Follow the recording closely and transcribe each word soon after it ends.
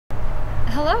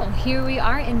Hello, here we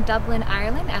are in Dublin,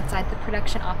 Ireland, outside the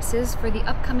production offices for the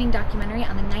upcoming documentary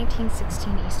on the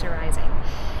 1916 Easter Rising.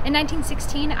 In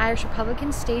 1916, Irish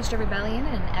Republicans staged a rebellion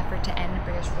in an effort to end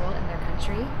British rule in their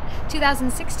country.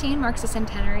 2016 marks the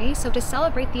centenary, so to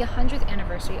celebrate the 100th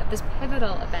anniversary of this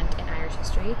pivotal event in Irish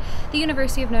history, the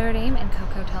University of Notre Dame and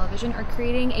Coco Television are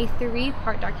creating a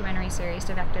 3-part documentary series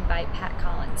directed by Pat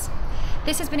Collins.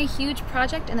 This has been a huge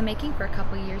project in the making for a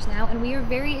couple of years now, and we are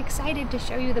very excited to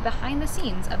show you the behind the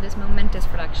scenes of this momentous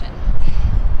production.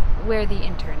 We're the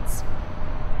interns.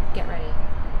 Get ready.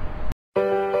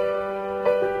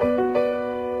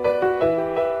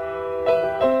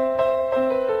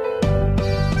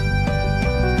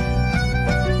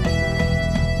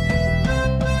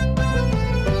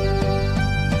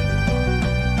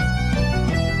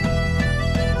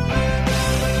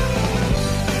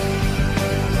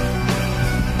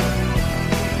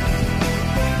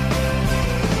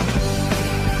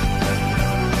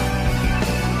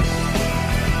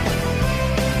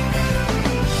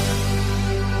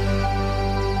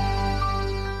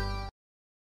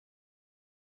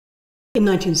 In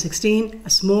 1916, a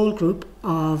small group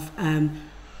of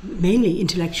mainly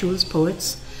intellectuals,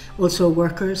 poets, also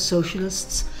workers,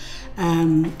 socialists,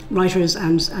 writers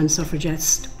and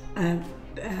suffragettes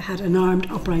had an armed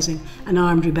uprising, an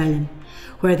armed rebellion,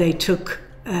 where they took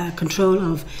control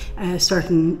of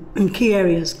certain key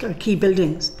areas or key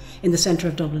buildings in the centre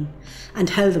of Dublin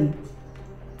and held them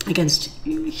against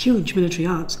huge military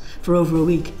odds for over a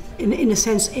week. In a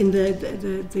sense,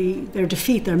 their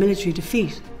defeat, their military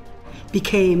defeat,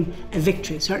 became a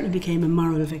victory, certainly became a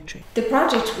moral victory. The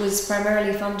project was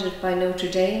primarily funded by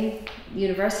Notre Dame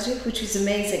University, which was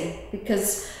amazing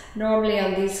because normally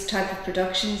on these type of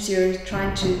productions you're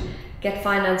trying to get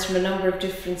finance from a number of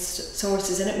different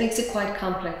sources, and it makes it quite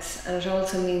complex, and it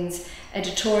also means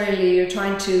editorially you're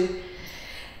trying to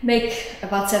make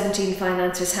about 17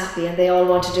 financiers happy and they all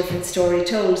want a different story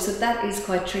told, so that is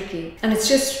quite tricky, and it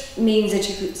just means that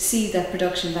you could see that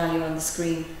production value on the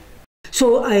screen.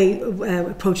 So I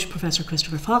approached Professor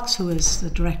Christopher Fox, who is the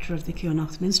director of the Keogh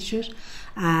Nocton Institute,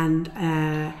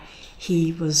 and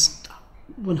he was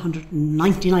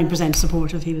 199%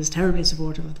 supportive. He was terribly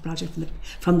supportive of the project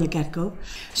from the get-go.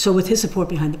 So with his support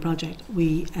behind the project,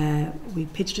 we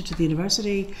pitched it to the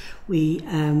university. We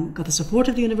got the support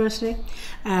of the university.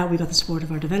 We got the support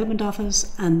of our development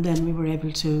office, and then we were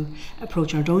able to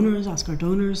approach our donors, ask our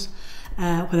donors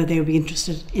whether they would be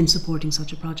interested in supporting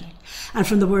such a project. And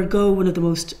from the word go, one of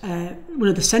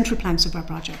the central planks of our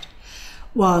project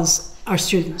was our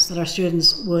students, that our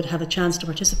students would have a chance to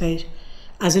participate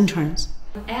as interns.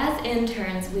 As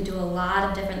interns, we do a lot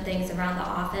of different things around the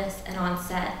office and on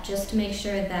set just to make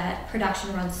sure that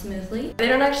production runs smoothly. They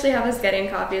don't actually have us getting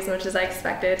coffee as much as I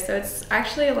expected, so it's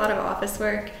actually a lot of office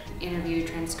work. Interview,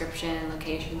 transcription,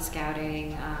 location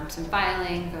scouting, some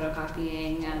filing,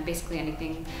 photocopying, basically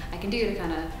anything I can do to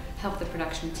kind of help the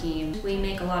production team. We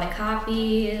make a lot of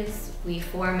copies, we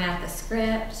format the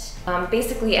script.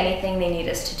 Basically anything they need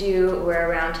us to do, we're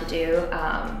around to do,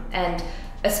 and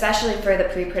especially for the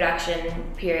pre-production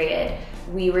period,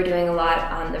 we were doing a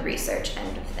lot on the research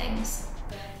end of things.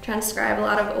 Transcribe a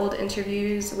lot of old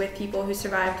interviews with people who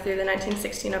survived through the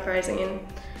 1916 uprising.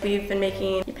 We've been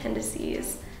making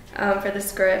appendices for the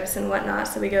scripts and whatnot,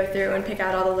 so we go through and pick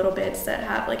out all the little bits that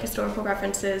have like historical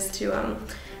references to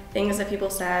things that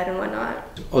people said and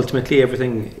whatnot. Ultimately,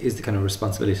 everything is the kind of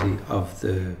responsibility of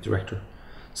the director,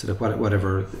 so that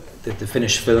whatever the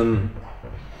finished film,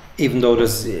 even though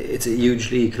it's a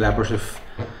hugely collaborative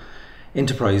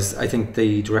enterprise, I think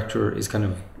the director is kind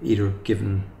of either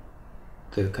given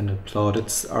the kind of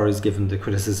plaudits or is given the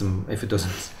criticism if it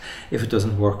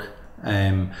doesn't work.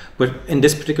 But in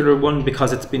this particular one,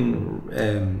 because it's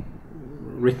been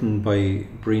written by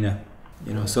Brina,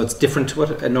 so it's different to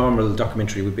what a normal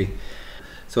documentary would be.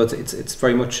 So it's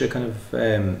very much a kind of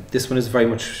this one is very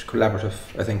much collaborative.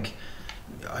 I think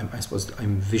I suppose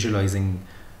I'm visualizing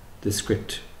the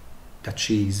script that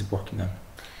she's working on.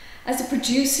 As a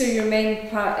producer, your main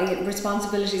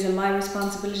responsibilities and my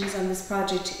responsibilities on this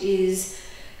project is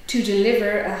to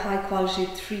deliver a high quality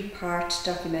 3-part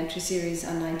documentary series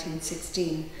on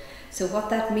 1916. So what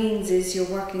that means is you're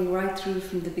working right through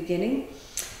from the beginning,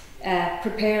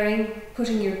 preparing,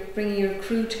 bringing your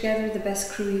crew together, the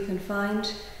best crew you can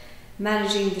find,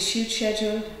 managing the shoot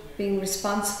schedule, being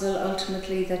responsible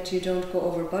ultimately that you don't go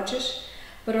over budget,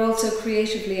 but also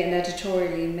creatively and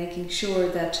editorially making sure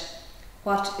that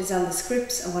what is on the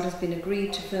scripts and what has been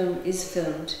agreed to film is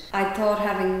filmed. I thought,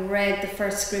 having read the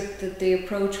first script, that the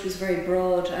approach was very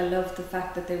broad. I loved the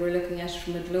fact that they were looking at it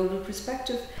from a global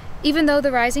perspective. Even though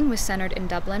the Rising was centered in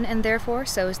Dublin, and therefore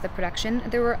so is the production,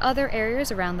 there were other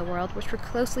areas around the world which were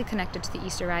closely connected to the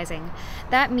Easter Rising.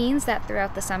 That means that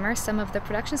throughout the summer, some of the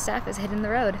production staff is hitting the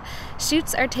road.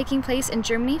 Shoots are taking place in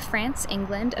Germany, France,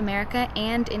 England, America,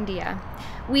 and India.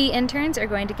 We interns are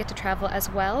going to get to travel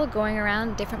as well, going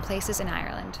around different places in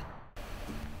Ireland.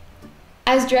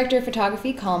 As director of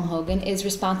photography, Colm Hogan is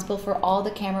responsible for all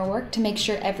the camera work to make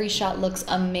sure every shot looks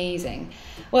amazing.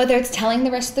 Whether it's telling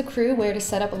the rest of the crew where to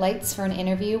set up lights for an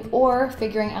interview or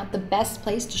figuring out the best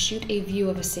place to shoot a view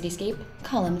of a cityscape,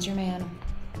 Colm's your man.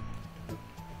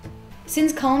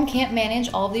 Since Colm can't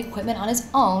manage all of the equipment on his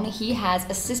own, he has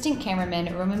assistant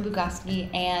cameramen Roman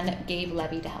Bugoski and Gabe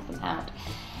Levy to help him out.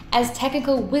 As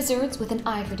technical wizards with an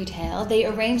eye for detail, they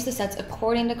arrange the sets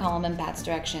according to Colm and Pat's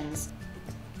directions.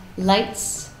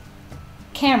 Lights,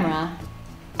 camera,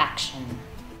 action.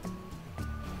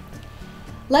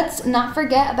 Let's not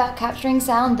forget about capturing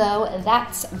sound, though.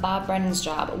 That's Bob Brennan's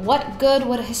job. What good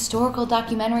would a historical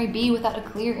documentary be without a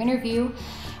clear interview?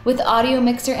 With audio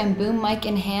mixer and boom mic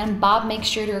in hand, Bob makes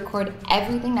sure to record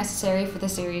everything necessary for the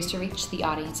series to reach the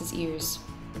audience's ears.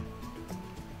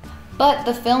 But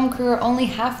the film crew are only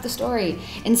half the story.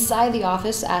 Inside the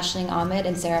office, Aisling Ahmed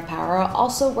and Sarah Power are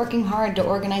also working hard to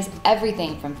organize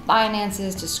everything from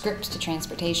finances to scripts to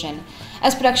transportation.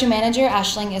 As production manager,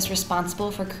 Aisling is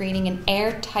responsible for creating an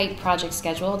airtight project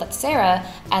schedule that Sarah,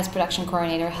 as production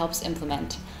coordinator, helps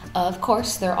implement. Of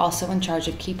course, they're also in charge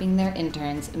of keeping their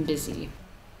interns busy.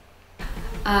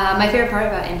 My favorite part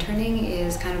about interning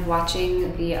is kind of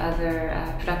watching the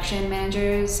other production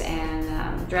managers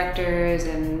and directors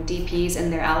and DPs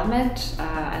in their element.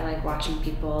 I like watching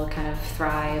people kind of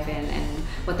thrive and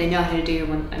what they know how to do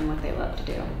and what they love to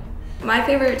do. My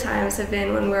favorite times have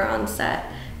been when we're on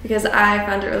set, because I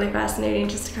found it really fascinating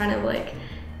just to kind of like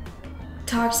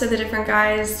talk to the different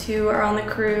guys who are on the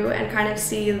crew and kind of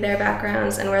see their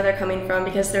backgrounds and where they're coming from,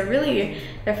 because they're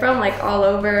from like all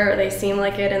over, they seem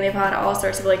like it, and they've had all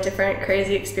sorts of like different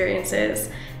crazy experiences.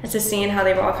 And to seeing how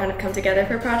they've all kind of come together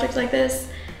for a project like this,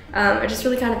 it just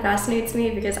really kind of fascinates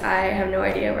me, because I have no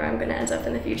idea where I'm going to end up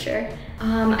in the future.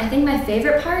 I think my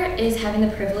favorite part is having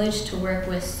the privilege to work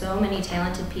with so many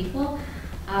talented people.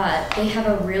 They have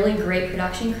a really great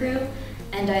production crew,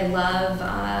 and I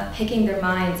love picking their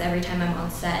minds every time I'm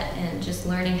on set and just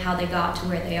learning how they got to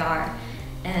where they are,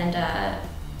 and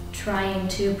trying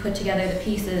to put together the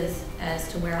pieces as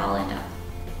to where I'll end up.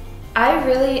 I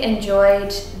really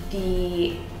enjoyed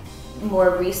the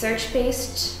more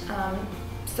research-based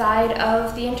side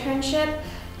of the internship.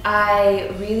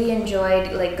 I really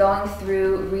enjoyed like going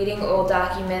through, reading old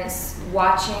documents,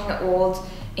 watching old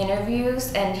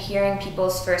interviews, and hearing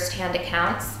people's first-hand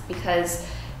accounts, because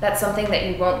that's something that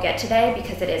you won't get today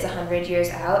because it is 100 years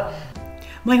out.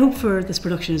 My hope for this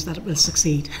production is that it will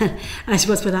succeed. I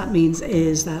suppose what that means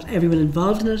is that everyone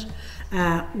involved in it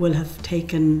will have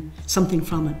taken something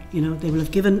from it. You know, they will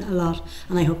have given a lot,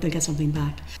 and I hope they'll get something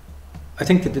back. I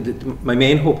think that my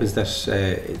main hope is that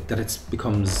that it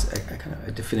becomes a kind of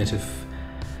a definitive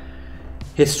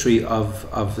history of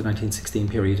the 1916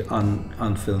 period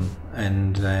on film,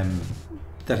 and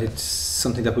that it's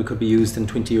something that we could be used in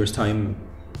 20 years' time,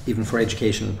 even for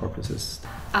educational purposes.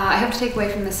 I hope to take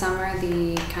away from the summer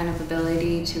the kind of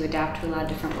ability to adapt to a lot of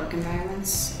different work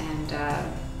environments and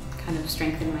kind of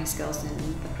strengthen my skills in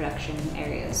the production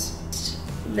areas.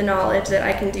 The knowledge that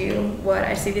I can do what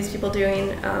I see these people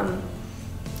doing,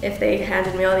 if they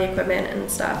handed me all the equipment and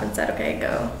stuff and said, okay,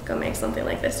 go make something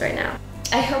like this right now.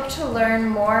 I hope to learn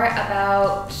more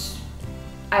about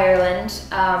Ireland.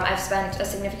 I've spent a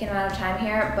significant amount of time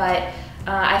here, but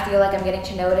I feel like I'm getting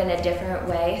to know it in a different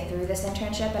way through this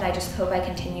internship, and I just hope I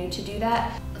continue to do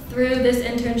that. Through this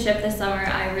internship this summer,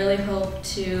 I really hope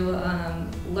to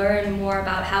learn more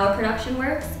about how a production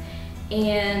works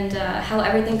and how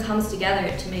everything comes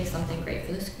together to make something great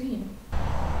for the screen.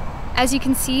 As you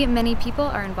can see, many people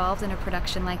are involved in a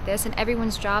production like this, and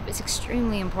everyone's job is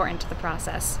extremely important to the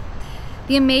process.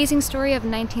 The amazing story of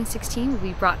 1916 will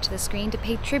be brought to the screen to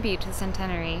pay tribute to the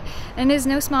centenary, and it is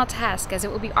no small task, as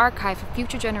it will be archived for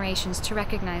future generations to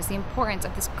recognize the importance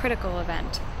of this critical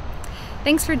event.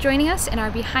 Thanks for joining us in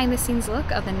our behind-the-scenes look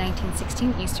of the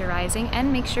 1916 Easter Rising,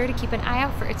 and make sure to keep an eye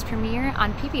out for its premiere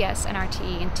on PBS and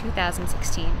RTE in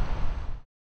 2016.